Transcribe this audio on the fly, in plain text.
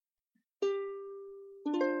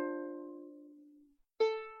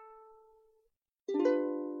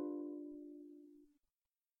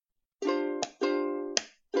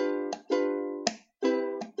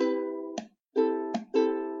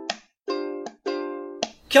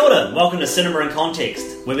Kia ora, welcome to Cinema in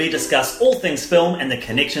Context, where we discuss all things film and the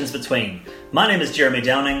connections between. My name is Jeremy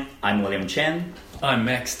Downing. I'm William Chen. I'm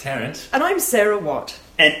Max Tarrant. And I'm Sarah Watt.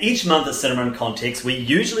 And each month at Cinema in Context, we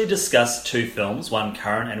usually discuss two films, one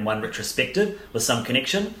current and one retrospective, with some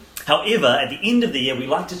connection. However, at the end of the year, we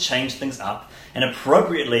like to change things up and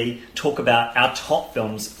appropriately talk about our top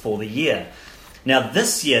films for the year. Now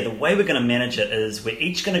this year, the way we're going to manage it is we're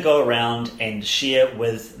each going to go around and share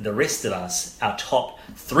with the rest of us our top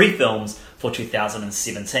 3 films for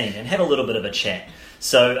 2017 and have a little bit of a chat.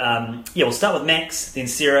 So we'll start with Max, then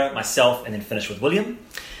Sarah, myself, and then finish with William.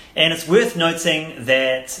 And it's worth noting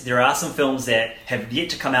that there are some films that have yet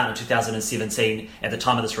to come out in 2017 at the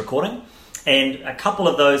time of this recording. And a couple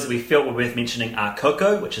of those that we felt were worth mentioning are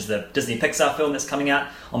Coco, which is the Disney Pixar film that's coming out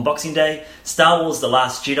on Boxing Day, Star Wars The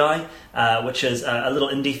Last Jedi, which is a little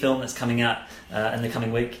indie film that's coming out in the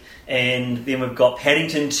coming week, and then we've got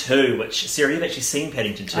Paddington 2, which, Sarah, you've actually seen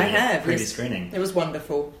Paddington 2 I have, previous yes. screening. It was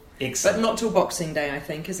wonderful. Excellent. But not till Boxing Day, I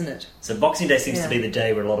think, isn't it? So Boxing Day seems to be the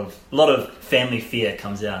day where a lot of family fare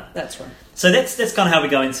comes out. That's right. So that's kind of how we're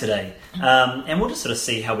going today. And we'll just sort of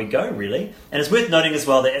see how we go, really. And it's worth noting as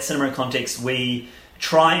well that at Cinema in Context, we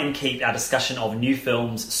try and keep our discussion of new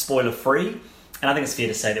films spoiler-free. And I think it's fair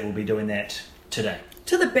to say that we'll be doing that today.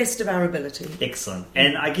 To the best of our ability. Excellent.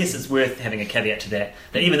 And I guess it's worth having a caveat to that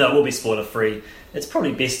even though it will be spoiler-free, it's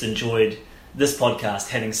probably best enjoyed this podcast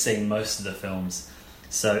having seen most of the films.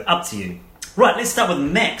 So, up to you. Right, let's start with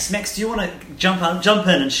Max. Max, do you want to jump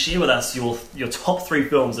in and share with us your top 3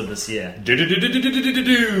 films of this year? 3,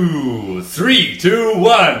 2,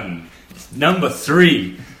 1. Number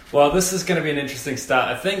 3. Well, this is going to be an interesting start.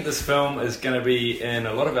 I think this film is going to be in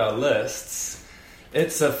a lot of our lists.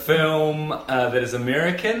 It's a film that is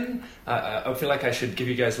American. I feel like I should give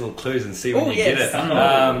you guys little clues and see when you get it.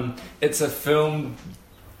 It's a film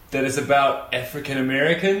that is about African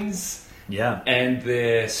Americans. Yeah. And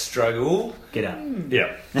their struggle. Get out.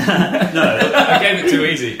 Yeah. No. I gave it too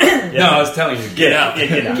easy. Yeah. No, I was telling you, get out. Yeah,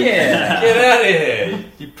 get out. Yeah, get out of here.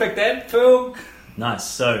 You picked that film? Nice.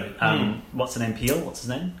 So, what's the name? Peele? What's his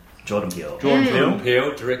name? Jordan Peele. Jordan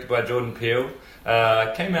Peele, directed by Jordan Peele.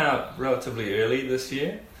 Came out relatively early this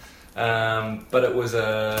year. But it was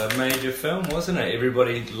a major film, wasn't it?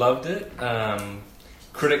 Everybody loved it.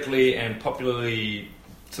 Critically and popularly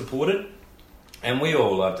supported. And we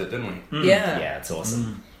all loved it, didn't we? Yeah. Yeah, it's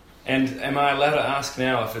awesome. And am I allowed to ask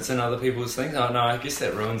now if it's in other people's things? Oh, no, I guess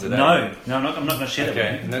that ruins it. No, I'm not going to share that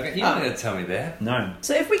Okay, with no, you're not going to tell me that. No.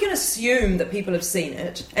 So if we can assume that people have seen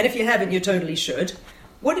it, and if you haven't, you totally should,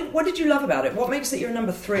 what did you love about it? What makes it your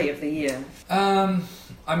number 3 of the year? I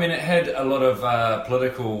mean, it had a lot of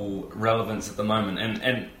political relevance at the moment,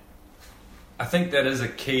 and I think that is a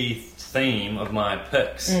key theme of my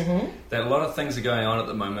picks. Mm-hmm. That a lot of things are going on at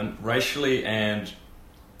the moment, racially and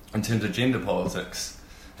in terms of gender politics.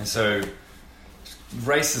 And so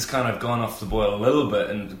race has kind of gone off the boil a little bit,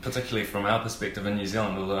 and particularly from our perspective in New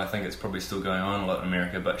Zealand, although I think it's probably still going on a lot in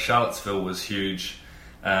America. But Charlottesville was huge.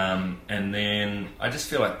 And then I just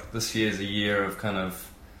feel like this year's a year of kind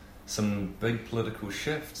of some big political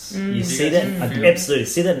shifts. You see that? I absolutely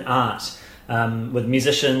see that in art. With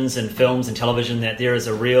musicians and films and television, that there is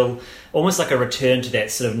a real, almost like a return to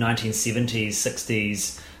that sort of 1970s,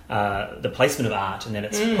 60s, the placement of art, and that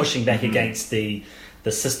it's pushing back against the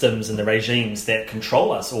systems and the regimes that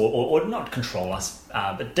control us, or not control us,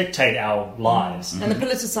 but dictate our lives. And the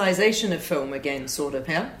politicisation of film again, sort of,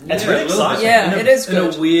 yeah? It's really exciting. Yeah, it is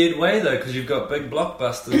good. In a weird way, though, because you've got big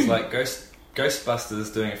blockbusters like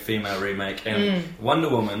Ghostbusters doing a female remake and Wonder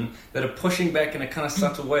Woman that are pushing back in a kind of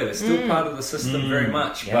subtle way. They're still part of the system very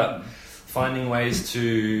much, but finding ways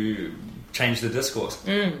to change the discourse.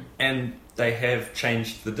 And they have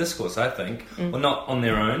changed the discourse, I think. Well, not on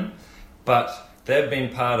their own, but they've been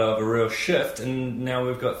part of a real shift, and now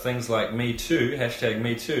we've got things like Me Too,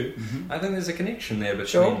 #MeToo. I think there's a connection there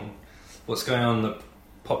between what's going on in the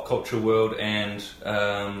pop culture world and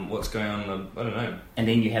what's going on in the, I don't know. And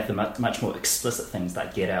then you have the much more explicit things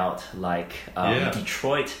like Get Out, like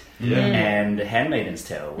Detroit, Yeah. and Handmaid's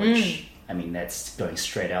Tale, which, I mean, that's going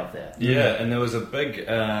straight out there. Yeah, and there was a big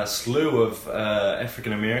slew of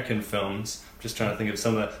African American films. Just trying to think of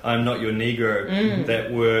some of the I'm Not Your Negro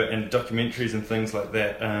that were, and documentaries and things like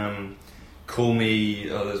that. Call Me,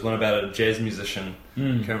 there's one about a jazz musician,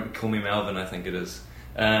 Call Me Melvin, I think it is,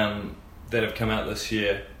 that have come out this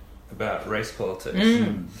year about race politics.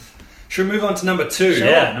 Should we move on to number 2? Sure.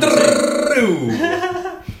 Yeah, number 2.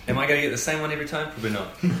 Am I going to get the same one every time? Probably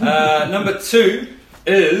not. Number 2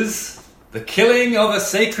 is The Killing of a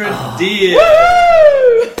Sacred Deer.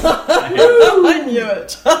 Woo! I knew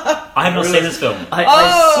it. I have not seen this film.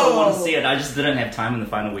 I so want to see it. I just didn't have time in the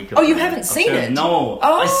final week. Oh, you haven't seen it? No.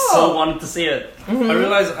 Oh. I so wanted to see it. I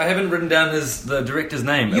realise I haven't written down the director's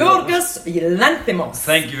name. Yorgos Lanthimos.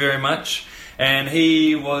 Thank you very much. And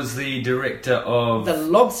he was the director of The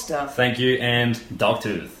Lobster. Thank you, and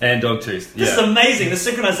Dogtooth. Dogtooth. This is amazing. The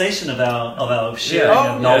synchronization of our sharing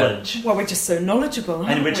Yeah. of knowledge. Well, we're just so knowledgeable,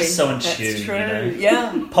 And aren't we're just so in That's tune, true. you know.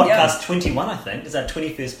 Yeah. Podcast 21, I think, is our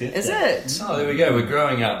 21st birthday. Is it? Oh, there we go. We're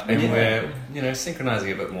growing up and we're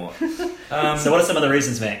synchronising a bit more. So, what are some of the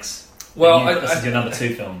reasons, Max? Well, This is your number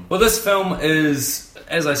 2 film. Well, this film is,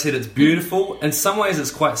 as I said, it's beautiful. In some ways,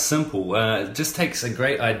 it's quite simple. It just takes a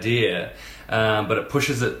great idea, but it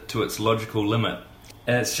pushes it to its logical limit.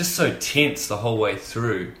 And it's just so tense the whole way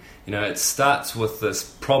through. You know, it starts with this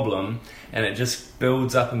problem, and it just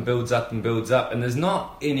builds up and builds up and builds up. And there's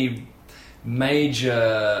not any major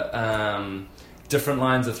different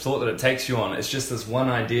lines of thought that it takes you on. It's just this one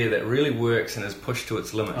idea that really works and is pushed to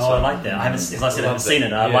its limit. Oh, I like that. I haven't, as I said, I haven't seen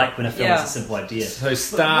it. I like when a film has a simple idea. So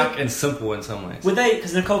stark and simple in some ways. Were they?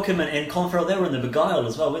 Because Nicole Kidman and Colin Farrell, they were in The Beguiled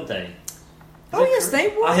as well, weren't they? Oh, yes, they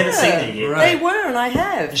were. I haven't seen it yet. Right. They were, and I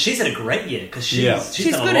have. And she's had a great year because she's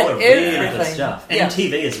She's done good a lot at of really everything. good stuff. And Yeah.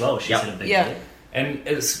 TV as well, she's had a big year. And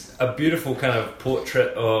it's a beautiful kind of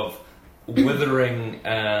portrait of withering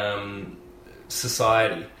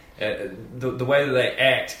society. The way that they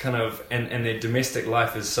act kind of and their domestic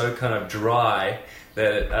life is so kind of dry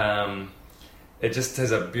that it just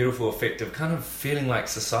has a beautiful effect of kind of feeling like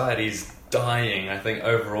society's dying. I think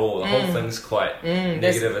overall the whole thing's quite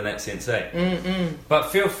negative in that sense, But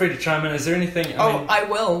feel free to chime in. Is there anything? I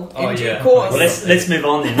will, in due yeah. course. Well, let's move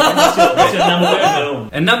on then. What's your number 1 film?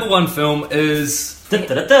 And number 1 film is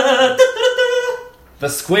Da-da-da-da-da-da-da. The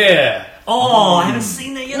Square. Oh, I haven't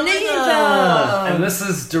seen that yet. Neither. And this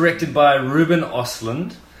is directed by Ruben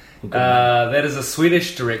Östlund. That is a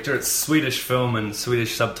Swedish director. It's Swedish film and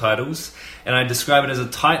Swedish subtitles. And I describe it as a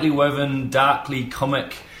tightly woven, darkly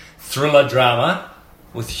comic thriller drama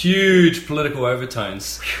with huge political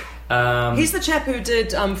overtones. He's the chap who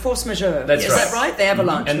did Force Majeure. That's Is right. that right? The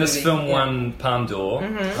Avalanche And this movie. film won Palme d'Or.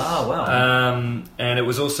 Oh, wow. And it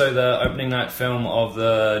was also the opening night film of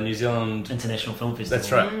the New Zealand International Film Festival.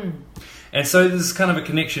 That's right. And so there's kind of a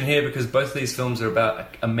connection here because both of these films are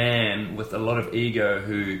about a man with a lot of ego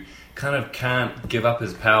who kind of can't give up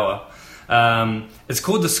his power. It's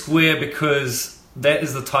called The Square because that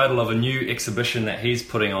is the title of a new exhibition that he's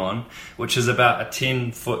putting on, which is about a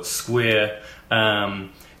 10-foot square,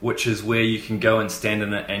 which is where you can go and stand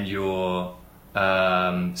in it and you're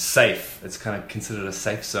safe. It's kind of considered a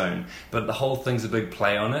safe zone. But the whole thing's a big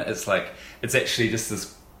play on it. It's actually just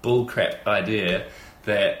this bullcrap idea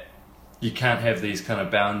that you can't have these kind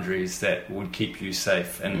of boundaries that would keep you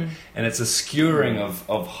safe. And it's a skewering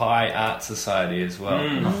of high art society as well.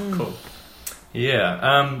 Oh, cool.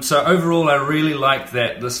 Yeah. So overall, I really like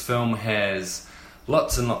that this film has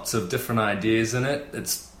lots and lots of different ideas in it.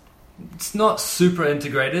 It's not super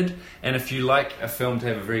integrated, and if you like a film to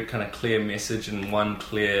have a very kind of clear message and one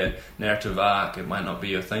clear narrative arc, it might not be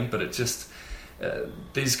your thing. But it just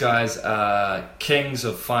these guys are kings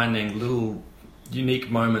of finding little unique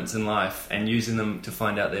moments in life and using them to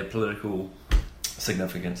find out their political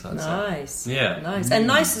significance, I'd say. Nice. Yeah. Nice. And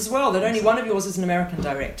nice as well that only one of yours is an American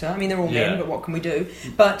director. I mean, they're all men, Yeah. but what can we do?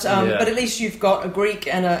 But at least you've got a Greek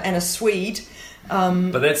and a Swede.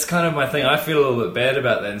 But that's kind of my thing. I feel a little bit bad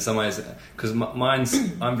about that in some ways because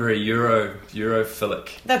I'm very Europhilic.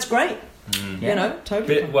 That's great. You know,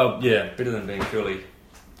 totally. Better than being purely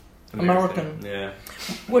American. Yeah.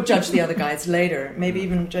 We'll judge the other guys later, maybe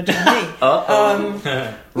even judging me.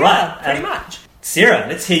 Right. Yeah, pretty much. Sarah,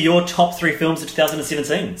 let's hear your top 3 films of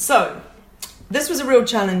 2017. So, this was a real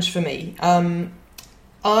challenge for me.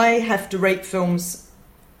 I have to rate films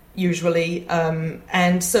usually,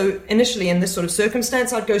 and so initially in this sort of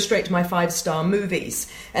circumstance I'd go straight to my 5-star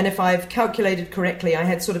movies, and if I've calculated correctly I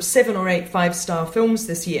had sort of 7 or 8 5-star films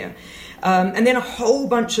this year, and then a whole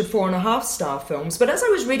bunch of 4.5-star films. But as I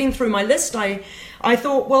was reading through my list I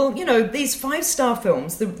thought, well, you know, these 5-star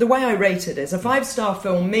films, the way I rate it is a 5-star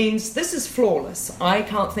film means this is flawless. I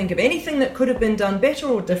can't think of anything that could have been done better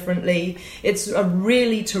or differently. It's a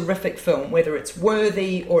really terrific film, whether it's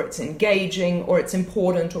worthy or it's engaging or it's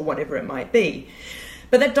important or whatever it might be.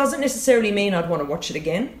 But that doesn't necessarily mean I'd want to watch it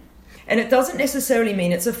again. And it doesn't necessarily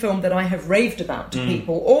mean it's a film that I have raved about to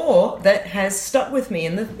people or that has stuck with me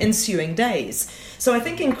in the ensuing days. So I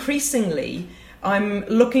think increasingly I'm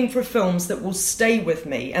looking for films that will stay with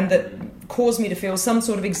me and that cause me to feel some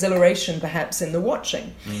sort of exhilaration, perhaps, in the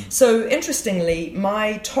watching. So, interestingly,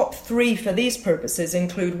 my top 3 for these purposes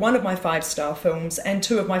include one of my 5-star films and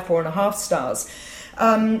 2 of my 4.5 stars.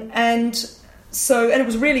 And it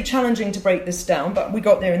was really challenging to break this down, but we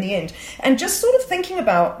got there in the end. And just sort of thinking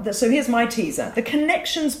about, so here's my teaser, the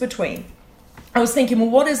connections between. I was thinking, well,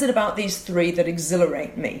 what is it about these 3 that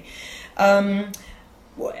exhilarate me?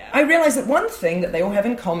 I realised that one thing that they all have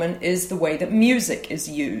in common is the way that music is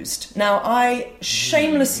used. Now, I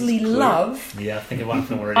shamelessly love... Yeah, I think of one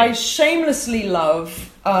film already. I shamelessly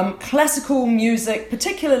love classical music,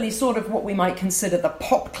 particularly sort of what we might consider the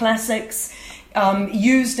pop classics,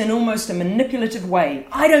 used in almost a manipulative way.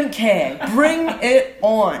 I don't care. Bring it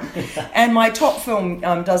on. And my top film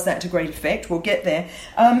does that to great effect. We'll get there.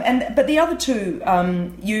 But the other 2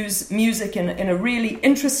 use music in a really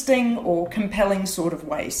interesting or compelling sort of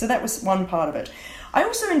way. So that was one part of it. I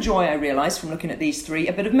also enjoy, I realise from looking at these 3,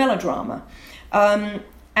 a bit of melodrama.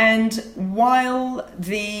 And while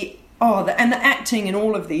the acting in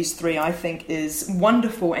all of these 3, I think, is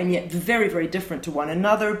wonderful and yet very, very different to one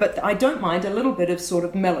another. But I don't mind a little bit of sort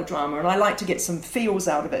of melodrama, and I like to get some feels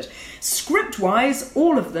out of it. Script-wise,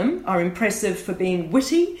 all of them are impressive for being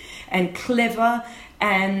witty and clever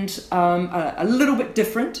and a little bit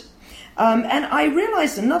different. And I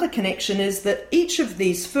realised another connection is that each of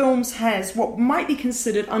these films has what might be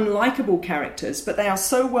considered unlikable characters, but they are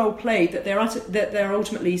so well played that they're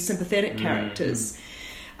ultimately sympathetic characters.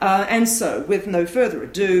 And so, with no further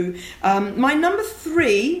ado, my number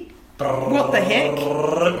 3, what the heck,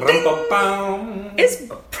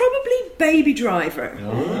 is probably Baby Driver.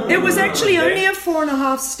 It was actually only a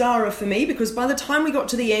 4.5 starer for me, because by the time we got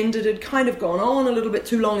to the end, it had kind of gone on a little bit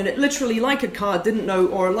too long, and it literally, like a car, didn't know,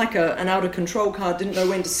 or like an out-of-control car, didn't know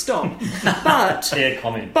when to stop. But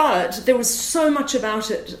there was so much about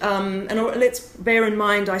it, and let's bear in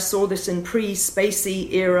mind, I saw this in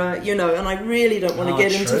pre-Spacey era, and I really don't want to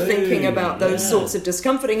get into thinking about those sorts of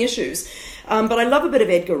discomforting issues. But I love a bit of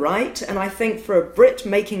Edgar Wright, and I think for a Brit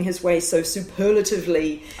making his way so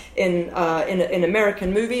superlatively in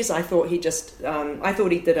American movies, I thought he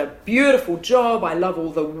did a beautiful job. I love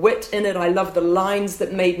all the wit in it. I love the lines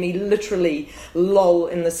that made me literally loll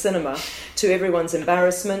in the cinema, to everyone's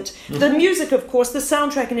embarrassment. The music, of course, the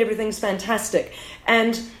soundtrack and everything's fantastic,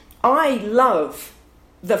 and I love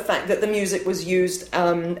the fact that the music was used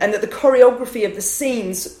and that the choreography of the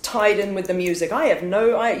scenes tied in with the music.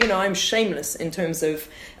 I'm shameless in terms of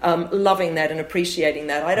loving that and appreciating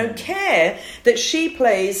that. I don't care that she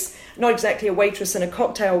plays not exactly a waitress in a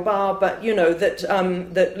cocktail bar, but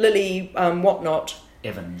that Lily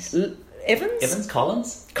Evans.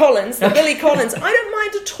 Collins, the Lily Collins. I don't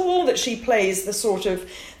mind at all that she plays the sort of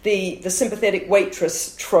the sympathetic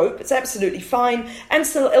waitress trope. It's absolutely fine.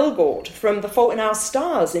 Ansel Elgort from The Fault in Our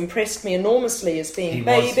Stars impressed me enormously as being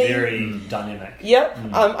Baby. He was very dynamic. Yep.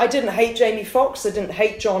 I didn't hate Jamie Foxx. I didn't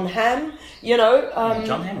hate John Hamm.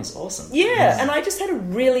 John Hamm was awesome. Yeah, and I just had a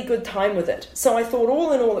really good time with it. So I thought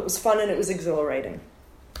all in all it was fun and it was exhilarating.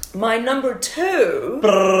 My number 2...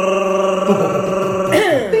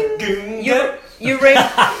 You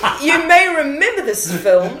may remember this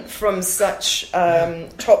film from such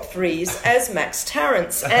top 3s as Max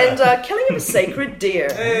Tarrant's and Killing of a Sacred Deer.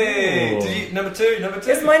 Hey, number 2.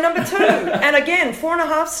 It's my number 2. And again,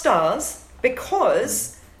 4.5 stars,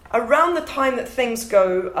 because around the time that things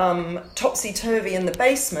go topsy-turvy in the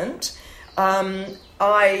basement,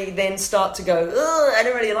 I then start to go, I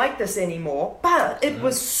don't really like this anymore. But it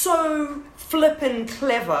was so flippin'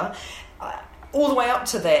 clever all the way up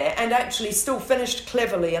to there, and actually still finished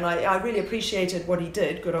cleverly, and I really appreciated what he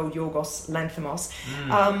did, good old Yorgos Lanthimos,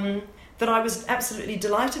 that I was absolutely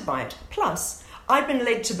delighted by it. Plus, I've been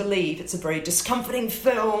led to believe it's a very discomforting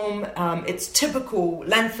film, it's typical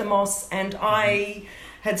Lanthimos, and I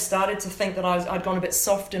had started to think that I'd gone a bit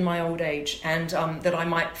soft in my old age, and that I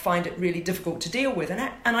might find it really difficult to deal with, and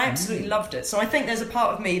I absolutely loved it. So I think there's a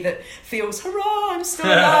part of me that feels, hurrah, I'm still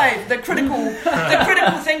alive. The critical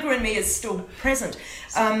thinker in me is still present.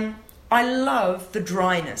 I love the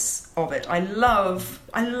dryness of it. I love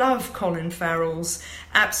Colin Farrell's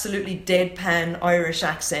absolutely deadpan Irish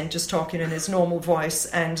accent, just talking in his normal voice,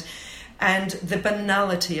 and the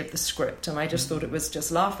banality of the script. And I just thought it was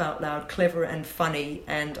just laugh out loud, clever and funny.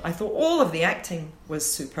 And I thought all of the acting was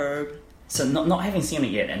superb. So not having seen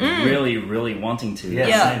it yet and really, really wanting to.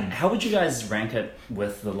 Yeah. How would you guys rank it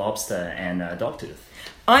with The Lobster and Dogtooth?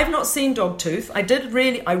 I've not seen Dogtooth.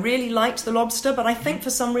 I really liked The Lobster, but I think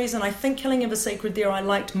for some reason, Killing of a Sacred Deer I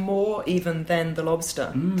liked more even than The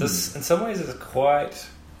Lobster. This, in some ways,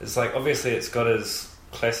 it's like, obviously it's got his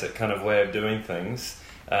classic kind of way of doing things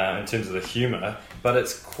in terms of the humour, but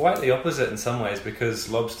it's quite the opposite in some ways because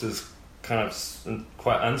Lobster's kind of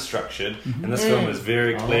quite unstructured, and this film is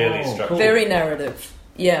very clearly structured. Cool. Very narrative.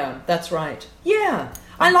 Yeah, that's right. Yeah.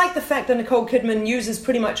 I like the fact that Nicole Kidman uses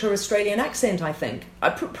pretty much her Australian accent, I think.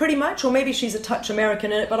 Pretty much, or maybe she's a touch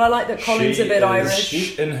American in it, but I like that Colin's a bit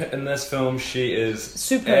Irish. In this film, she is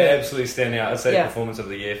superb. Absolutely standing out. I'd say performance of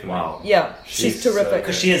the year for me. Wow. Yeah, she's terrific.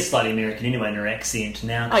 Because she is slightly American anyway in her accent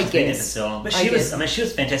now. I guess. So long. But she was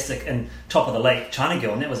fantastic in Top of the Lake, China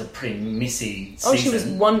Girl, and that was a pretty messy season. Oh, she was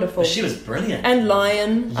wonderful. But she was brilliant. And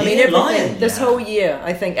Lion. I mean, everything. Lion, this whole year,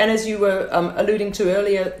 I think. And as you were alluding to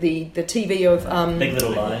earlier, the TV of... Big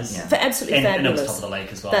Little Lies. Yeah. Absolutely fabulous. And it was Top of the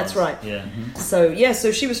Lake as well. That's right. Yeah.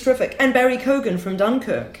 So she was terrific. And Barry Keoghan from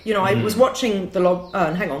Dunkirk. You know, I was watching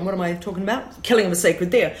hang on, what am I talking about? Killing of a Sacred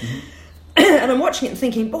Deer. And I'm watching it and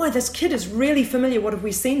thinking, boy, this kid is really familiar. What have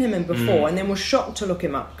we seen him in before? And then was shocked to look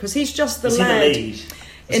him up because he's just the lad. Is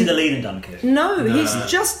he the lead in Dunkirk? No, he's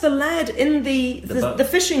just the lad in the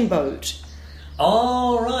fishing boat.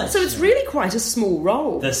 Oh, right. So it's really quite a small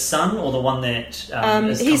role. The son or the one that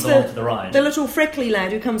comes along for the ride? The little freckly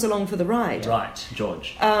lad who comes along for the ride. Right,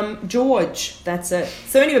 George. George, that's it.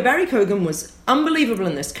 So anyway, Barry Keoghan was unbelievable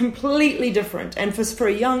in this, completely different. And for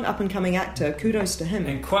a young up-and-coming actor, kudos to him.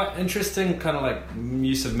 And quite interesting kind of like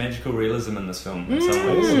use of magical realism in this film in some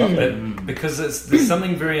ways. Because there's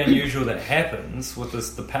something very unusual that happens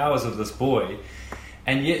with the powers of this boy.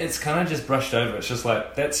 And yet it's kind of just brushed over. It's just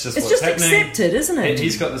like, that's just what's happening. It's just accepted, isn't it?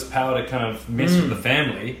 He's got this power to kind of mess with the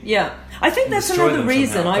family. Yeah. I think that's another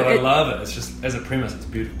reason. But I love it. It's just, as a premise, it's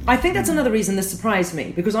beautiful. I think that's another reason this surprised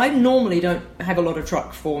me. Because I normally don't have a lot of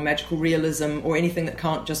truck for magical realism or anything that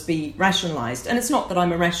can't just be rationalised. And it's not that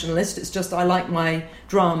I'm a rationalist. It's just I like my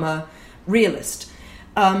drama realist.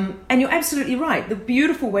 And you're absolutely right. The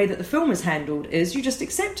beautiful way that the film is handled is you just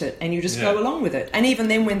accept it and you just go along with it. And even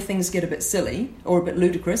then when things get a bit silly or a bit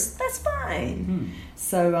ludicrous, that's fine.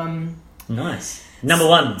 So, nice. Number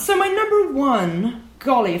one. So my number one,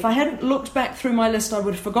 golly, if I hadn't looked back through my list, I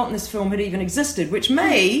would have forgotten this film had even existed, which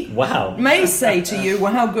may say to you,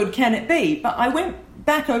 well, how good can it be? But I went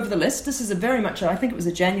back over the list. This is I think it was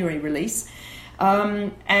a January release.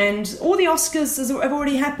 And all the Oscars have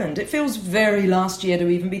already happened. It feels very last year to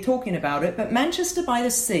even be talking about it, but Manchester by the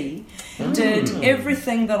Sea did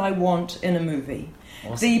everything that I want in a movie.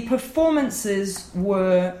 Awesome. The performances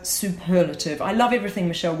were superlative. I love everything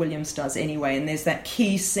Michelle Williams does anyway, and there's that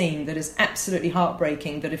key scene that is absolutely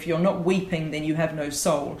heartbreaking, that if you're not weeping, then you have no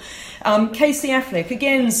soul. Casey Affleck,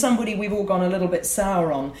 again, somebody we've all gone a little bit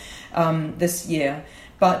sour on this year,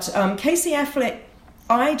 but Casey Affleck,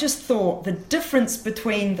 I just thought the difference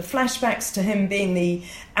between the flashbacks to him being the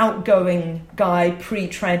outgoing guy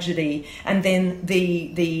pre-tragedy and then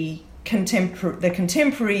the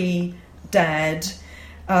contemporary dad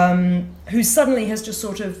who suddenly has just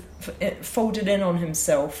sort of folded in on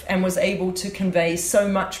himself and was able to convey so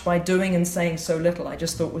much by doing and saying so little, I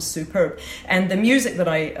just thought was superb. And the music that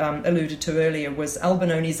I alluded to earlier was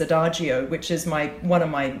Albinoni's Adagio, which is one of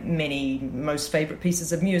my many most favourite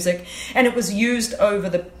pieces of music, and it was used over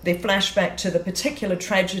the flashback to the particular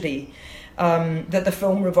tragedy that the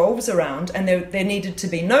film revolves around, and there needed to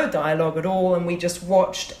be no dialogue at all, and we just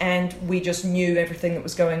watched and we just knew everything that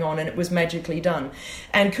was going on, and it was magically done.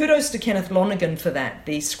 And kudos to Kenneth Lonergan for that,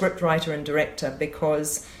 the scriptwriter and director,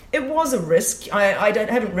 because it was a risk. I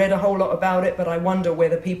haven't read a whole lot about it, but I wonder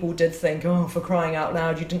whether people did think, oh, for crying out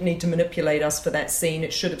loud, you didn't need to manipulate us for that scene.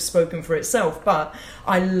 It should have spoken for itself. But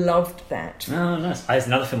I loved that. Oh, nice. There's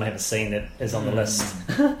another film I haven't seen that is on the list.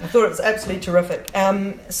 I thought it was absolutely terrific.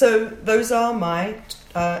 So those are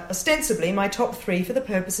ostensibly my top three for the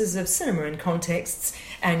purposes of Cinema in Context's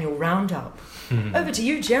annual roundup. Over to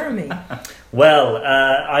you, Jeremy. Well,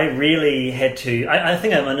 I really had to... I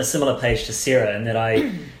think I'm on a similar page to Sarah in that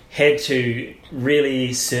I had to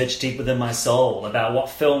really search deep within my soul about what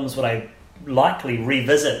films would I likely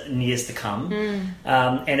revisit in years to come.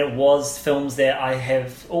 And it was films that I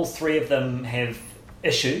have... All three of them have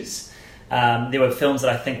issues. There were films that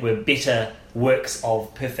I think were better works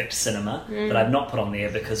of perfect cinema that I've not put on there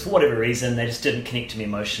because for whatever reason they just didn't connect to me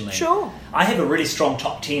emotionally. Sure. I have a really strong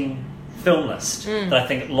top 10 film list that I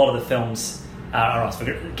think a lot of the films are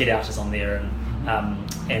on. Get Out is on there,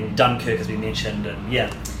 and Dunkirk, as we mentioned, and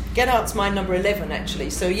Get Out's my number 11 actually.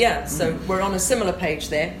 So so we're on a similar page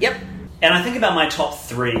there. Yep. And I think about my top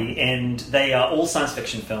three, and they are all science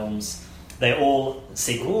fiction films. They're all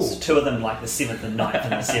sequels. Two of them like the 7th and 9th in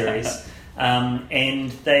the series,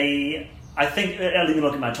 and they. I think I'll even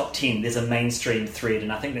look at my top 10. There's a mainstream thread,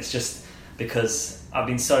 and I think that's just because I've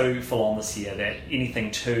been so full on this year that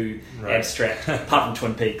anything too abstract, apart from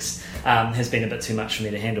Twin Peaks, has been a bit too much for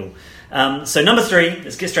me to handle. So number 3,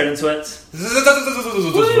 let's get straight into it.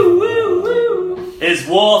 Is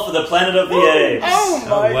War for the Planet of the Apes. Oh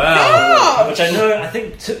my God! Which I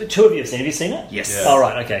think two of you have seen. Have you seen it? Yes. Yeah. Oh,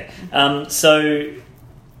 right, okay. So,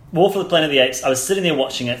 War for the Planet of the Apes, I was sitting there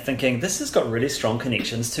watching it thinking, this has got really strong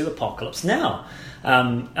connections to Apocalypse Now.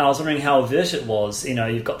 And I was wondering how overt it was. You know,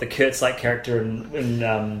 you've got the Kurtz-like character in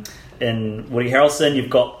Woody Harrelson,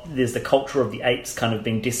 there's the culture of the apes kind of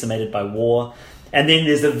being decimated by war. And then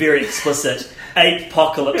there's the very explicit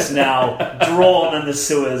Ape-pocalypse Now drawn in the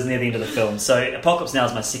sewers near the end of the film. So Apocalypse Now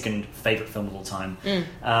is my second favourite film of all time.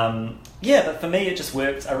 But for me it just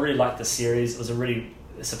worked. I really liked the series. It was a really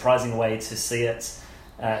surprising way to see it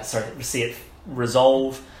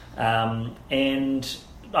resolve. And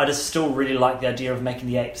I just still really like the idea of making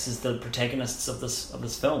the apes as the protagonists of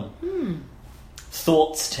this film.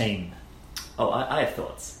 Thoughts, team? Oh, I have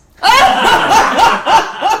thoughts.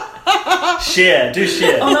 Share.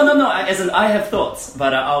 Oh no! As in, I have thoughts,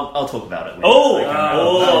 but I'll talk about it. Okay. All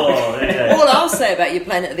I'll say about your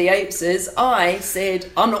Planet of the Apes is I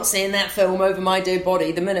said I'm not seeing that film over my dead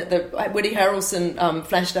body the minute that Woody Harrelson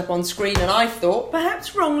flashed up on screen, and I thought,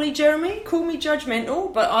 perhaps wrongly, Jeremy, call me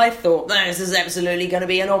judgmental, but I thought this is absolutely going to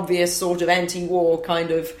be an obvious sort of anti-war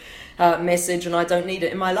kind of message, and I don't need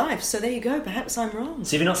it in my life. So there you go. Perhaps I'm wrong.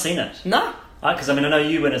 So have you not seen it? No. Because I know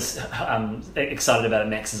you weren't as excited about it,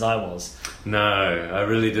 Max, as I was. No, I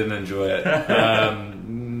really didn't enjoy it. I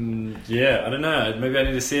don't know. Maybe I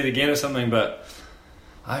need to see it again or something. But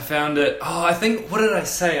I found it. What did I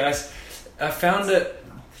say? I found it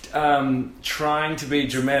trying to be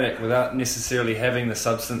dramatic without necessarily having the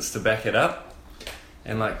substance to back it up,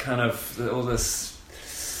 and like kind of all this.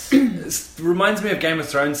 It reminds me of Game of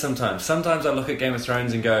Thrones sometimes. Sometimes I look at Game of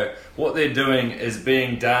Thrones and go, what they're doing is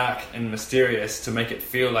being dark and mysterious to make it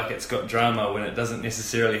feel like it's got drama when it doesn't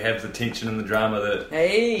necessarily have the tension and the drama that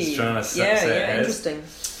it's trying to say it has. Interesting.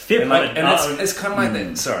 Fair point. It's kind of like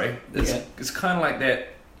that. Sorry, it's kind of like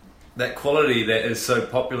that quality that is so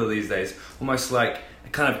popular these days. Almost like a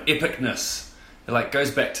kind of epicness. It like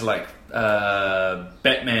goes back to like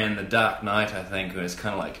Batman: The Dark Knight, I think, where it's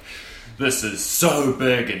kind of like, this is so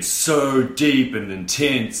big and so deep and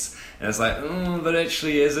intense, and it's like, but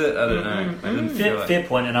actually, is it? I don't know. I didn't feel like... Fair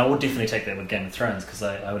point, and I will definitely take that with Game of Thrones, because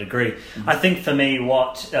I would agree. I think for me,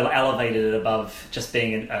 what elevated it above just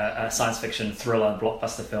being a science fiction thriller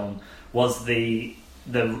blockbuster film was the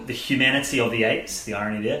humanity of the apes, the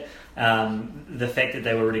irony there, the fact that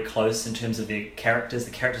they were really close in terms of their characters.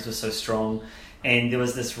 The characters were so strong, and there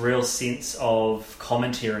was this real sense of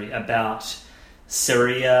commentary about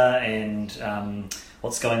Syria and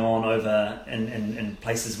what's going on over in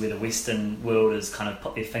places where the Western world has kind of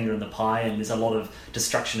put their finger in the pie, and there's a lot of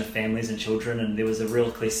destruction of families and children, and there was a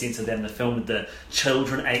real clear sense of that in the film, with the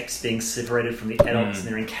children apes being separated from the adults and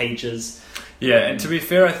they're in cages. Yeah, and to be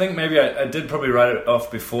fair, I think maybe I did probably write it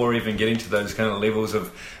off before even getting to those kind of levels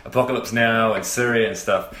of Apocalypse Now and Syria and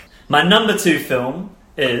stuff. My number 2 film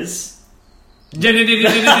is Blade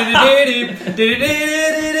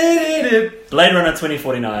Runner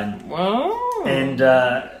 2049. Wow. And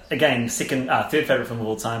again, third favourite film of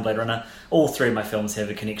all time, Blade Runner. All 3 of my films have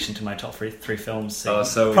a connection to my top three films.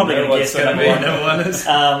 So probably going to guess what number one is.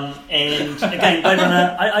 And again, Blade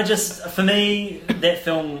Runner, I just, for me, that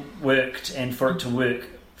film worked, and for it to work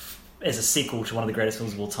as a sequel to one of the greatest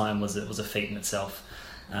films of all time was a feat in itself.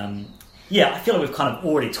 I feel like we've kind of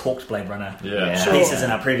already talked Blade Runner pieces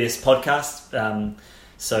in our previous podcast.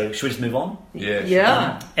 So should we just move on?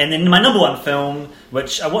 Yeah. And then my number 1 film,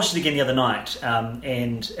 which I watched it again the other night,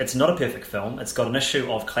 and it's not a perfect film. It's got an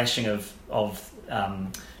issue of clashing of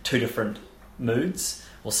 2 different moods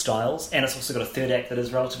or styles, and it's also got a third act that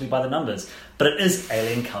is relatively by the numbers. But it is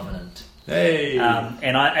Alien Covenant. Hey.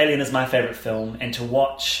 Alien is my favourite film, and to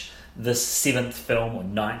watch this 7th film, or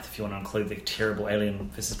 9th if you want to include the terrible Alien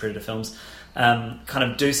vs Predator films, kind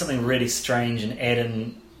of do something really strange and add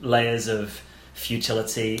in layers of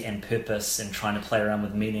futility and purpose and trying to play around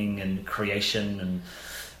with meaning and creation and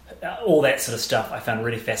all that sort of stuff, I found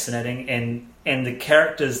really fascinating. And the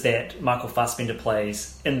characters that Michael Fassbender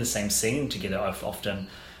plays in the same scene together often,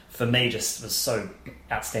 for me, just was so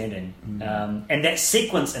outstanding. And that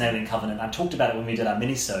sequence in Alien Covenant, I talked about it when we did our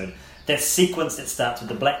mini-sode, that sequence that starts with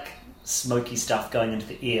the black smoky stuff going into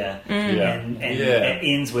the air, Yeah. and Yeah. it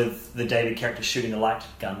ends with the David character shooting a light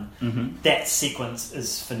gun. That sequence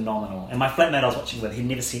is phenomenal. And my flatmate I was watching with, he'd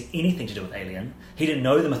never seen anything to do with Alien. He didn't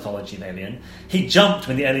know the mythology of Alien. He jumped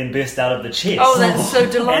when the alien burst out of the chest. Oh, that's so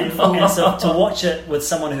delightful. And so to watch it with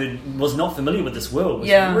someone who was not familiar with this world was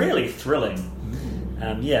really thrilling.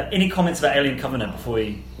 Any comments about Alien Covenant before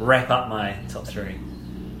we wrap up my top 3?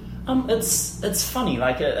 It's funny.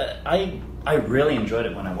 Like I really enjoyed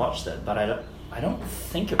it when I watched it, but I don't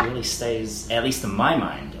think it really stays, at least in my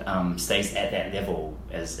mind, stays at that level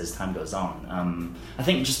as time goes on. I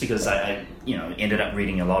think just because I ended up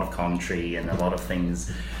reading a lot of commentary and a lot of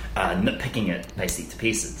things, nitpicking it basically to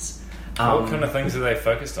pieces. What kind of things are they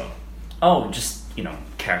focused on? Oh, just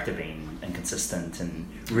character being inconsistent and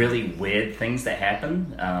really weird things that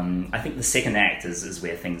happen. I think the second act is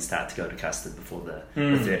where things start to go to custard before the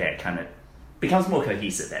third act kind of becomes more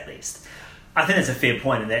cohesive, at least. I think that's a fair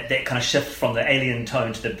point, and that kind of shift from the Alien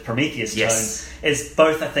tone to the Prometheus tone is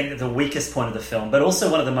both, I think, the weakest point of the film, but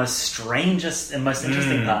also one of the most strangest and most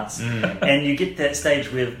interesting parts. And you get that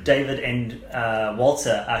stage where David and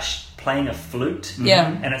Walter are playing a flute,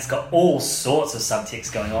 and it's got all sorts of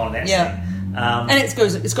subtext going on in that scene. And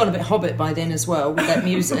it's gone a bit Hobbit by then as well with that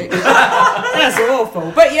music. That's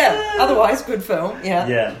awful, but otherwise good film.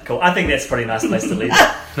 Yeah, cool. I think that's a pretty nice place to leave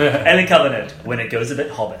it. Alien Covenant, when it goes a bit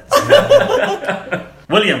Hobbit.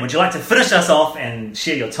 William, would you like to finish us off and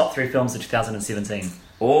share your top 3 films of 2017?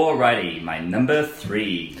 Alrighty, my number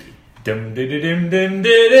 3.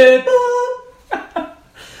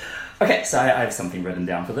 Okay, so I have something written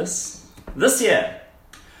down for this. This year,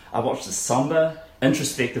 I watched a somber,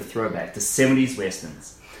 introspective throwback to 70s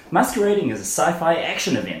westerns, masquerading as a sci-fi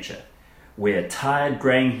action adventure, where a tired,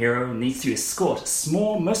 graying hero needs to escort a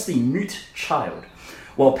small, mostly mute child,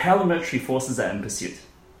 while paramilitary forces are in pursuit.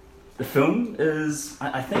 The film is,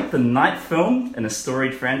 I think, the 9th film in a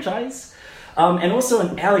storied franchise, and also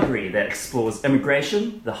an allegory that explores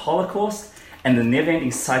immigration, the Holocaust, and the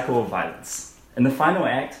never-ending cycle of violence. In the final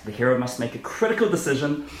act, the hero must make a critical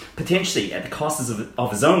decision, potentially at the cost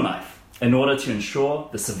of his own life, in order to ensure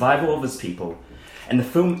the survival of his people. And the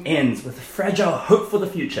film ends with a fragile hope for the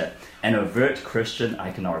future and overt Christian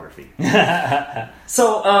iconography.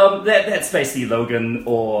 So that's basically Logan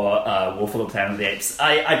or War for the Planet of the Apes.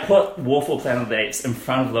 I put War for the Planet of the Apes in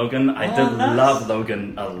front of Logan. I did love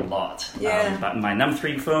Logan a lot. But my number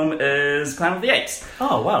 3 film is Planet of the Apes.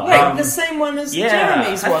 Oh, wow. Wait, the same one as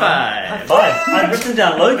Jeremy's one. High five. I'd written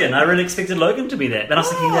down Logan. I really expected Logan to be that. But I was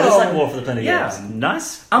thinking, that is like War for the Planet of the Apes.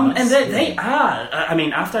 Nice. And they are. I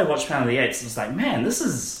mean, after I watched Planet of the Apes, it was like, man, this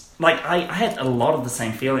is... Like, I had a lot of the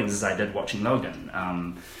same feelings as I did watching Logan,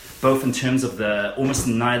 both in terms of the almost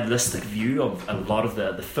nihilistic view of a lot of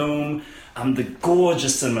the film, the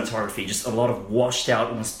gorgeous cinematography, just a lot of washed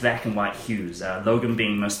out, almost black and white hues. Logan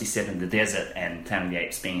being mostly set in the desert, and Planet of the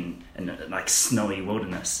Apes being in like snowy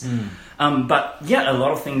wilderness. But yeah, a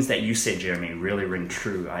lot of things that you said, Jeremy, really ring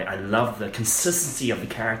true. I love the consistency of the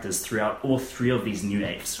characters throughout all 3 of these new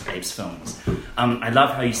Apes films. I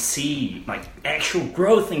love how you see like actual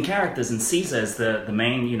growth in characters, and Caesar as the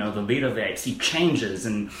main, the leader of the apes. He changes,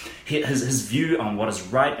 and his view on what is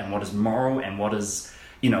right and what is moral and what is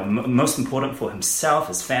most important for himself,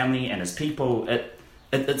 his family, and his people.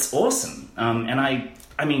 It's awesome. And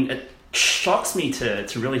I mean, it shocks me to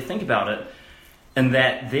really think about it, in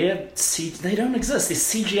that they don't exist. They're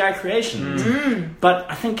CGI creations. But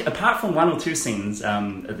I think apart from 1 or 2 scenes,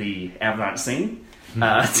 the avalanche scene,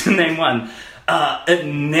 to name one, it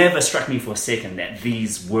never struck me for a second that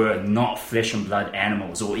these were not flesh and blood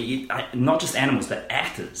animals, or not just animals, but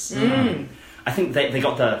actors. I think they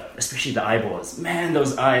got especially the eyeballs. Man,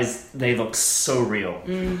 those eyes, they look so real.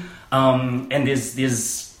 And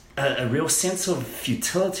there's a real sense of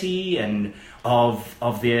futility and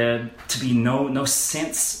of there to be no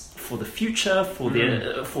sense for the future,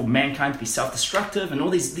 for mankind to be self-destructive, and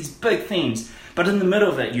all these big themes. But in the middle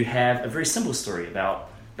of it, you have a very simple story about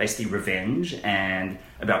basically revenge, and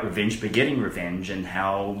about revenge begetting revenge, and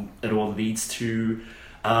how it all leads to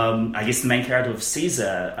I guess the main character of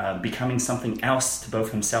Caesar becoming something else to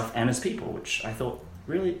both himself and his people, which I thought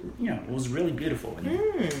really, was really beautiful.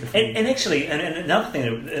 And actually, and another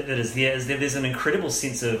thing that is here is that there's an incredible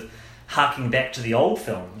sense of harking back to the old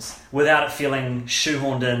films without it feeling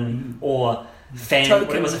shoehorned in or fan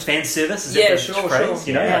service? Is that the phrase?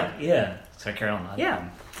 Sure. So carry on.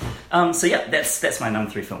 That's my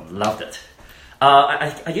number 3 film. Loved it.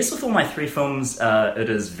 I guess with all my 3 films, it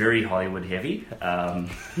is very Hollywood heavy.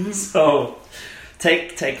 So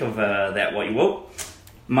take of that what you will.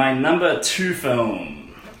 My number 2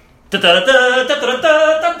 film.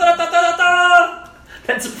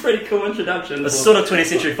 That's That's a pretty cool introduction. It's sort of 20th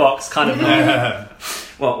Century Fox kind of.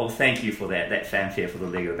 Well, thank you for that fanfare for the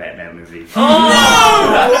Lego Batman movie.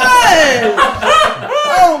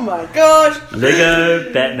 Oh my gosh!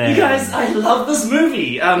 Lego Batman. You guys, I love this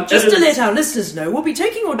movie. Just to let our listeners know, we'll be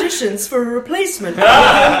taking auditions for a replacement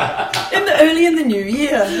early in the new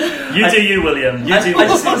year. You do you, William. You do. I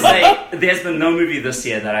just want to say, there's been no movie this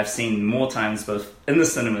year that I've seen more times, both in the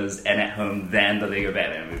cinemas and at home, than the Lego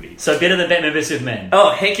Batman movie. So better than Batman vs Superman.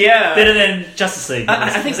 Oh, heck yeah! Better than Justice League.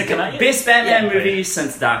 I think Is it come out yet? best Batman Yeah. movie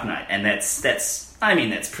since Dark Knight, and that's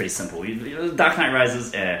pretty simple. Dark Knight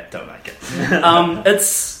Rises, don't like it.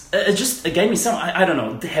 It gave me some. I don't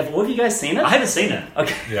know. Have all of you guys seen it? I haven't seen it.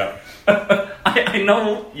 Okay. Yeah. I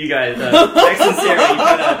know you guys. Jackson, Sarah,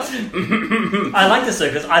 I like this though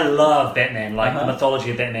because I love Batman. Like the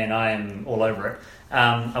mythology of Batman, I am all over it.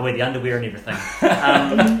 I wear the underwear and everything.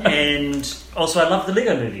 And also I love the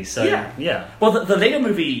Lego movie. So yeah. Well, the Lego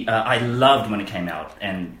movie I loved when it came out,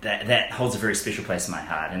 and that holds a very special place in my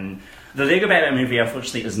heart. And the Lego Batman movie,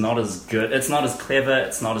 unfortunately, is not as good. It's not as clever,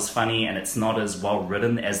 it's not as funny, and it's not as well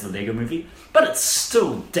written as the Lego movie. But it's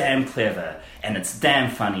still damn clever, and it's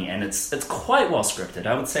damn funny, and it's quite well scripted.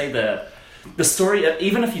 I would say the story,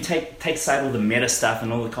 even if you take aside all the meta stuff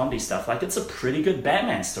and all the comedy stuff, like it's a pretty good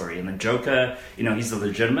Batman story. And the Joker, he's a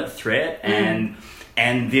legitimate threat, and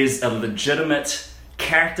there's a legitimate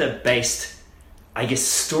character-based, I guess,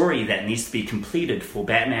 story that needs to be completed for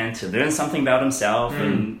Batman to learn something about himself.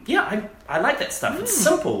 And yeah, I like that stuff. It's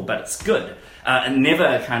simple, but it's good. It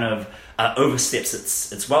never kind of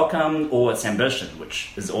oversteps its welcome or its ambition,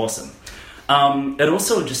 which is awesome. It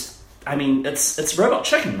also just, it's Robot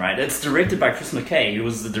Chicken, right? It's directed by Chris McKay, who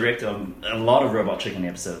was the director of a lot of Robot Chicken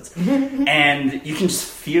episodes. And you can just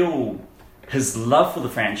feel his love for the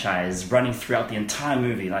franchise running throughout the entire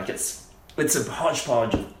movie. Like it's a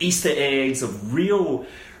hodgepodge of Easter eggs, of real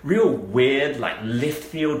weird, like left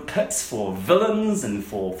field picks for villains and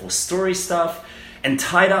for story stuff, and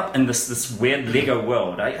tied up in this weird Lego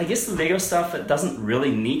world. I guess the Lego stuff, it doesn't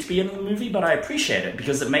really need to be in the movie, but I appreciate it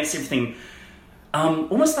because it makes everything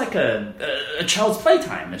almost like a child's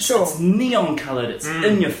playtime. It's neon colored. It's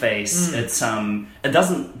in your face. It's it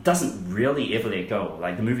doesn't really ever let go.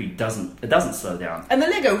 Like the movie doesn't slow down. And the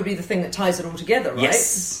Lego would be the thing that ties it all together, right?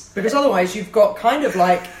 Yes. Because otherwise you've got kind of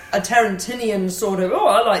like a Tarantinian sort of,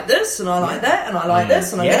 I like this and I like that and I like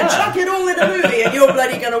this and I'm going to chuck it all in a movie and you're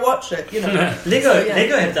bloody going to watch it,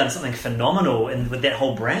 Lego have done something phenomenal with that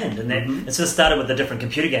whole brand, and that it sort of started with the different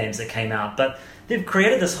computer games that came out, but they've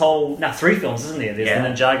created this whole 3 films, isn't there?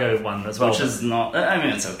 There's the Ninjago one as well, which is not.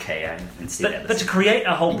 It's okay. I can see that. But to create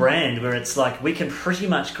a whole brand where it's like we can pretty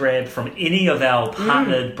much grab from any of our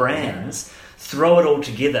partnered brands, throw it all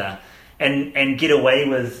together, and get away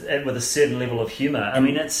with it with a certain level of humor. I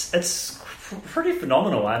mean, it's pretty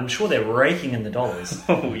phenomenal. I'm sure they're raking in the dollars.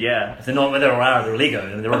 Oh yeah. If they're not, whether they're Lego,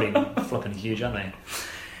 and they're already flipping huge, aren't they?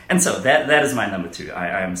 And so that is my number 2.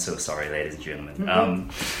 I am so sorry, ladies and gentlemen.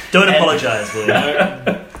 Don't apologise,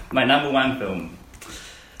 William. My number 1 film.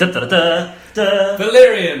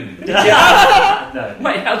 Valerian! No.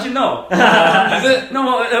 Wait, how'd you know? Is it?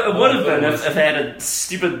 No, it would have been if I had a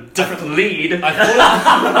stupid different lead. I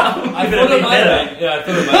thought it might have been. Yeah, I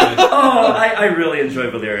thought it might have been. Oh, I really enjoy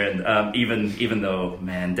Valerian, even though,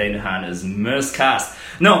 man, Dane DeHaan is miscast.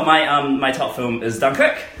 No, my top film is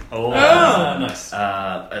Dunkirk. Oh, nice.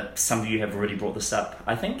 Some of you have already brought this up.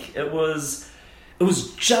 I think it was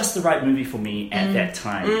just the right movie for me at that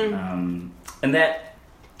time. And that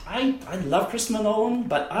I love Christopher Nolan,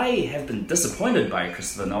 but I have been disappointed by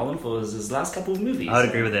Christopher Nolan for his last couple of movies. I would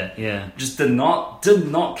agree with that. Yeah, just did not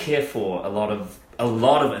care for a lot of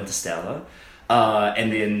Interstellar,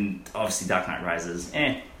 and then obviously Dark Knight Rises.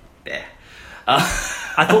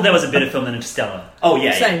 I thought that was a better film than Interstellar. Oh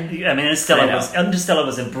yeah, same. I mean, Interstellar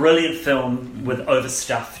was a brilliant film with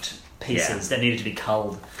overstuffed pieces that needed to be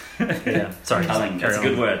culled. Yeah, sorry, culling. That's a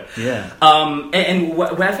good word. Yeah. And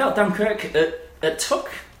where I felt Dunkirk, it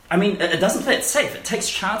took. I mean, it doesn't play it safe. It takes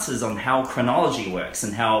chances on how chronology works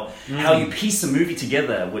and how you piece a movie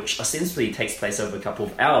together, which ostensibly takes place over a couple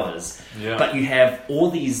of hours. Yeah. But you have all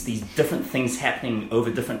these different things happening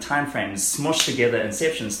over different time frames, smushed together,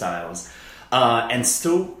 Inception styles. And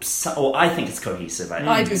still, I think it's cohesive.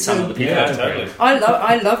 I do some too. of the people Yeah, disagree. totally.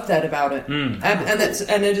 I love that about it, and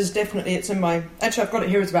it is definitely, it's in my, actually I've got it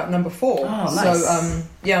here, it's about number 4. Oh, nice. So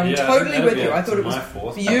I'm totally with you. I thought it was my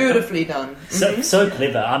 4th. beautifully done. So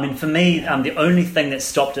clever. I mean, for me, the only thing that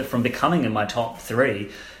stopped it from becoming in my top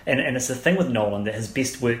 3, and it's the thing with Nolan that his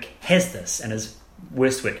best work has this and his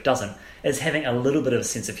worst work doesn't, is having a little bit of a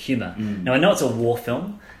sense of humour. Now, I know it's a war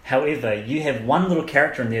film. However, you have one little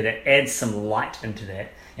character in there that adds some light into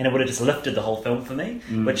that, and it would have just lifted the whole film for me.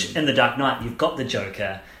 Which in The Dark Knight, you've got the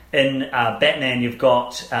Joker. In Batman, you've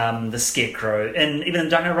got the Scarecrow. And even in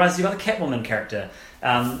Dark Knight Rises, you've got the Catwoman character.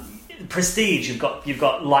 Prestige, you've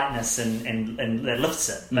got lightness and that lifts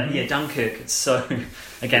it. But yeah, Dunkirk, it's so...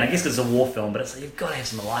 Again, I guess because it's a war film, but it's like, you've got to have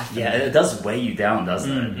some life. Yeah, it does weigh you down,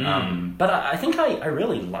 doesn't it? But I think I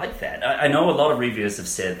really like that. I know a lot of reviewers have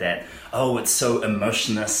said that, oh, it's so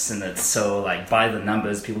emotionless and it's so, like, by the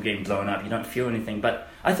numbers, people getting blown up, you don't feel anything. But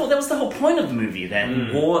I thought that was the whole point of the movie,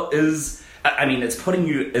 that war is... I mean, it's putting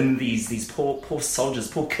you in these poor soldiers,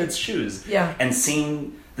 poor kids' shoes. Yeah. And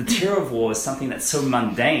seeing the terror of war is something that's so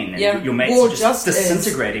mundane. And Yeah. your mates War are just just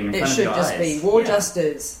disintegrating in It front of should your just eyes. be. War Yeah. just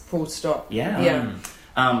is. Full stop. Yeah.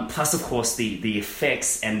 Plus, of course, the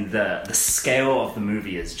effects and the scale of the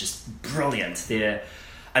movie is just brilliant.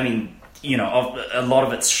 I mean, you know, a lot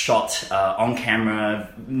of it's shot on camera,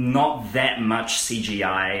 not that much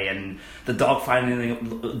CGI, and the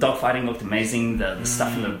dogfighting looked amazing. The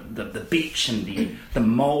stuff in the beach and the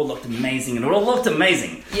mole looked amazing, and it all looked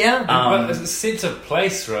amazing. Yeah. But it's a sense of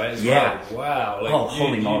place, right? As Yeah. well. Wow. Like, Oh,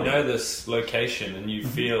 holy moly. You know this location and you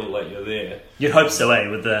feel like you're there. You'd hope so,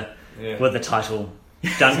 with the title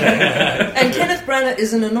Dunkirk. And Kenneth Branagh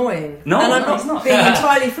isn't annoying. No, and I'm no, he's not. being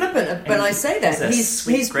entirely flippant when I say he's that. a He's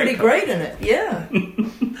sweet, pretty great great in it. Yeah.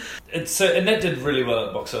 And that did really well at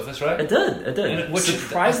the box office, right? It did. And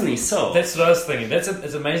Surprisingly so. That's what I was thinking. It's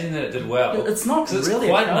amazing that it did well. It's not 'Cause really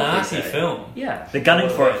quite a an crowd arty pleaser. film. Yeah. They're gunning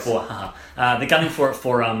for it Always. they're gunning for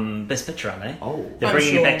Best Picture, aren't they? Oh. They're I'm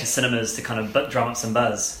bringing sure. it back to cinemas to kind of drum up some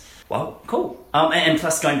buzz. Wow, cool. And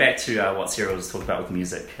plus, going back to what Sarah was talking about with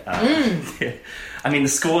music, I mean, the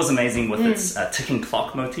score is amazing with its ticking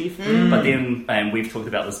clock motif. But then, and we've talked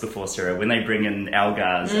about this before, Sarah, when they bring in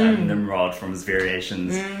Algar's Nimrod from his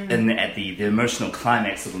variations at the emotional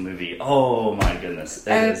climax of the movie, oh my goodness,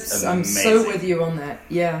 it is I'm amazing. so with you on that.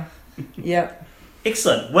 Yeah. Yeah.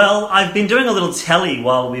 Excellent. Well, I've been doing a little tally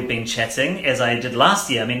while we've been chatting, as I did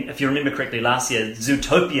last year. I mean, if you remember correctly, last year,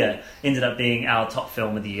 Zootopia ended up being our top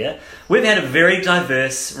film of the year. We've had a very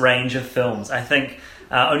diverse range of films. I think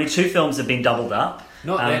only 2 films have been doubled up.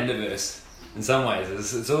 Not that diverse in some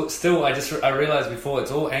ways. It's all, still, I realised before,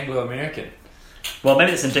 it's all Anglo-American. Well,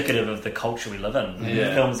 maybe it's indicative of the culture we live in. Yeah.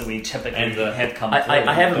 The films that we typically And have come through.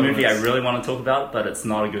 I have a movie I really want to talk about, but it's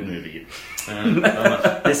not a good movie.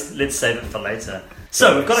 Let's save it for later.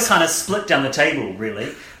 So we've got to kind of split down the table, really.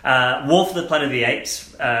 War for the Planet of the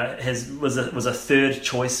Apes was a third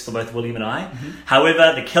choice for both William and I.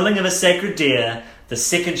 However, The Killing of a Sacred Deer, the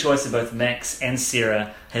second choice of both Max and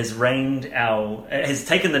Sarah, has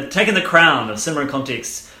taken the crown of Cinema in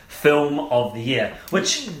Context's Film of the Year,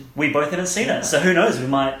 which we both haven't seen it. So who knows? It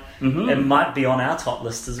might be on our top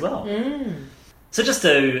list as well. So just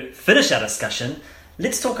to finish our discussion,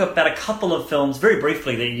 let's talk about a couple of films very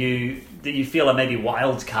briefly that you feel are maybe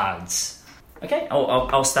wild cards. Okay,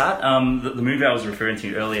 I'll start. The movie I was referring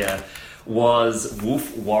to earlier was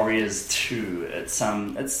Wolf Warriors 2. It's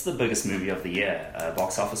the biggest movie of the year,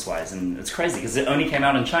 box office wise, and it's crazy because it only came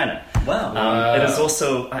out in China. Wow. It is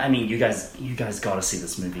also, I mean, you guys got to see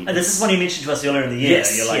this movie. And this is one you mentioned to us earlier in the year.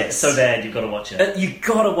 Yes, You're like, yes. it's so bad, you've got to watch it. You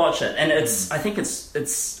got to watch it, and I think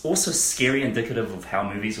it's also scary indicative of how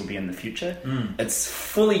movies will be in the future. It's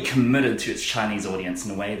fully committed to its Chinese audience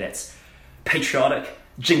in a way that's patriotic,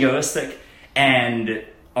 jingoistic, and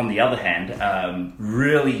on the other hand,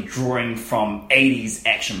 really drawing from 80s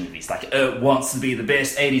action movies. Like, it wants to be the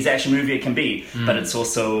best 80s action movie it can be, but it's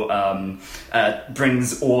also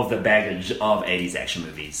brings all of the baggage of 80s action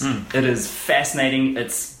movies. It is fascinating.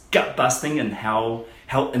 It's gut-busting in how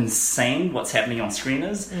insane what's happening on screen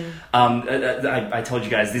is. I told you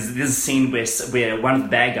guys, there's a scene where one of the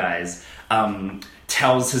bad guys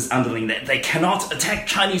tells his underling that they cannot attack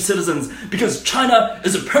Chinese citizens because China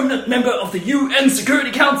is a permanent member of the UN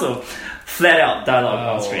Security Council. Flat out dialogue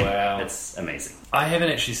on screen. Wow. It's amazing. I haven't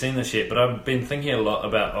actually seen this yet, but I've been thinking a lot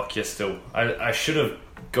about Okja still. I should have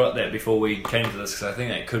got that before we came to this, because I think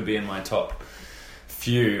that could be in my top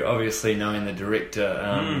few, obviously knowing the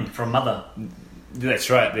director. From Mother. That's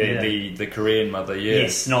right, the Korean Mother,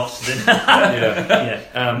 Yes, not the...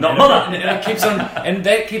 yeah. Not Mother. And it keeps on, and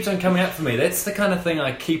that keeps on coming up for me. That's the kind of thing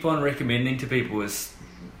I keep on recommending to people, is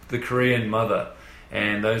the Korean Mother.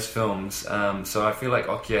 and those films. So I feel like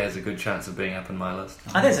Okia has a good chance of being up in my list.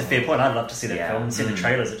 I think it's a fair point. I'd love to see that film and see the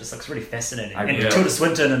trailers. It just looks really fascinating. And Tilda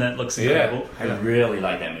Swinton and it looks incredible. I really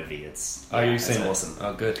like that movie. It's awesome.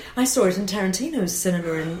 Oh, good. I saw it in Tarantino's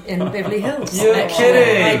cinema in Beverly Hills. You're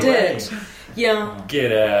kidding. I did. Yeah.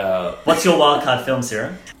 Get out. What's your wildcard film,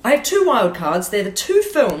 Sarah? I have 2 wild cards. They're the 2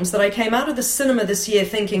 films that I came out of the cinema this year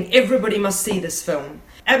thinking everybody must see this film.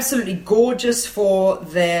 Absolutely gorgeous for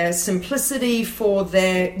their simplicity, for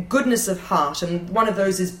their goodness of heart. And one of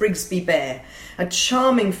those is Brigsby Bear, a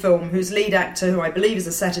charming film whose lead actor, who I believe is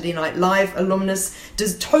a Saturday Night Live alumnus,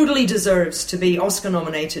 totally deserves to be Oscar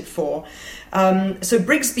nominated for. So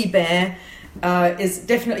Brigsby Bear is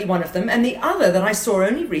definitely one of them. And the other that I saw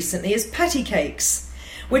only recently is Patty Cakes,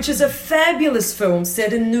 which is a fabulous film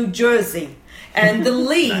set in New Jersey. And the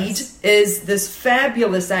lead is this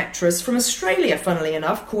fabulous actress from Australia, funnily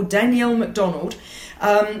enough, called Danielle McDonald.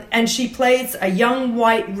 And she plays a young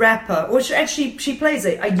white rapper, or she plays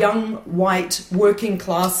a young white working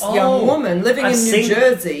class young woman living in New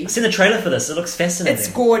Jersey. I've seen the trailer for this. It looks fascinating. It's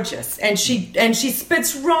gorgeous, and she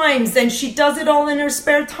spits rhymes, and she does it all in her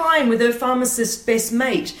spare time with her pharmacist best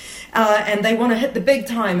mate. And they want to hit the big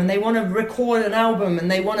time, and they want to record an album, and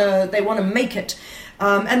they want to make it.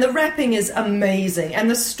 And the rapping is amazing, and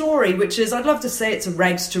the story, which is, I'd love to say it's a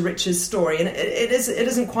rags to riches story, and it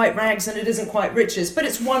isn't quite rags and it isn't quite riches, but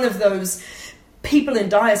it's one of those people in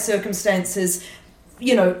dire circumstances,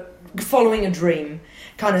 following a dream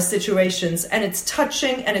kind of situations, and it's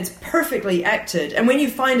touching and it's perfectly acted. And when you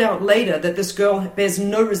find out later that this girl bears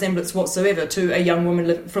no resemblance whatsoever to a young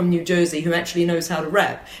woman from New Jersey who actually knows how to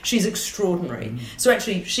rap, she's extraordinary. So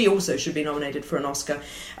actually she also should be nominated for an Oscar.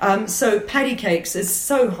 So Patty Cakes is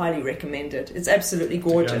so highly recommended. It's absolutely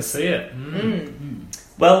gorgeous. Go see it.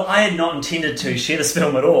 Well, I had not intended to share this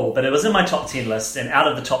film at all, but it was in my top 10 list, and out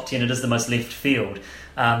of the top 10 it is the most left field.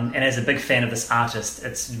 And as a big fan of this artist,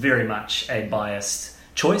 it's very much a biased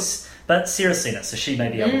choice, but Sarah's seen it, so she may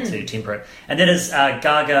be able to temper it. And that is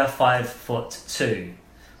Gaga 5'2",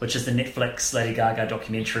 which is the Netflix Lady Gaga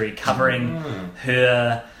documentary covering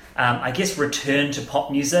her, I guess, return to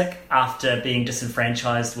pop music after being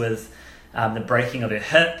disenfranchised with the breaking of her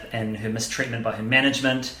hip and her mistreatment by her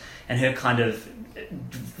management, and her kind of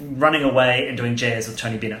running away and doing jazz with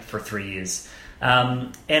Tony Bennett for 3 years.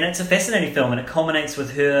 And it's a fascinating film, and it culminates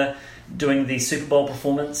with her doing the Super Bowl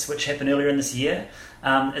performance, which happened earlier in this year.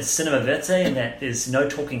 It's cinema verte, and that there's no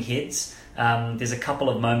talking heads. There's a couple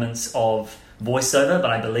of moments of voiceover, but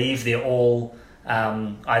I believe they're all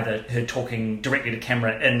either her talking directly to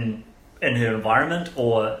camera in her environment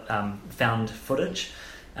or found footage.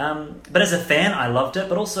 But as a fan, I loved it.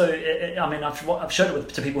 But also, I've showed it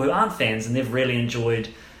to people who aren't fans, and they've really enjoyed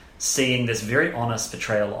seeing this very honest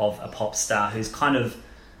portrayal of a pop star who's kind of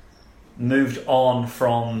moved on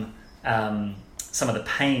from some of the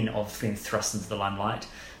pain of being thrust into the limelight.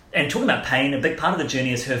 And talking about pain, a big part of the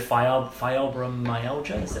journey is her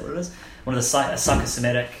fibromyalgia, is that what it is? One of the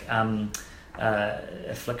psychosomatic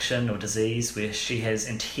affliction or disease where she has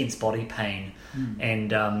intense body pain,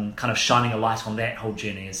 and kind of shining a light on that whole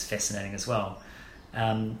journey is fascinating as well.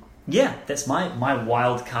 That's my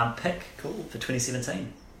wild card pick for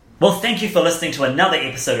 2017. Well, thank you for listening to another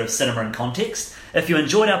episode of Cinema in Context. If you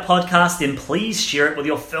enjoyed our podcast, then please share it with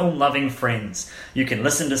your film-loving friends. You can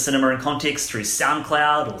listen to Cinema in Context through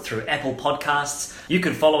SoundCloud or through Apple Podcasts. You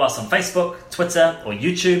can follow us on Facebook, Twitter, or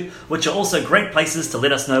YouTube, which are also great places to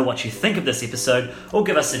let us know what you think of this episode or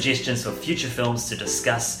give us suggestions for future films to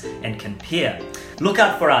discuss and compare. Look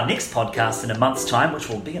out for our next podcast in a month's time, which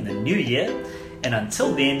will be in the new year. And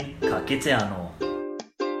until then, ka kite anō.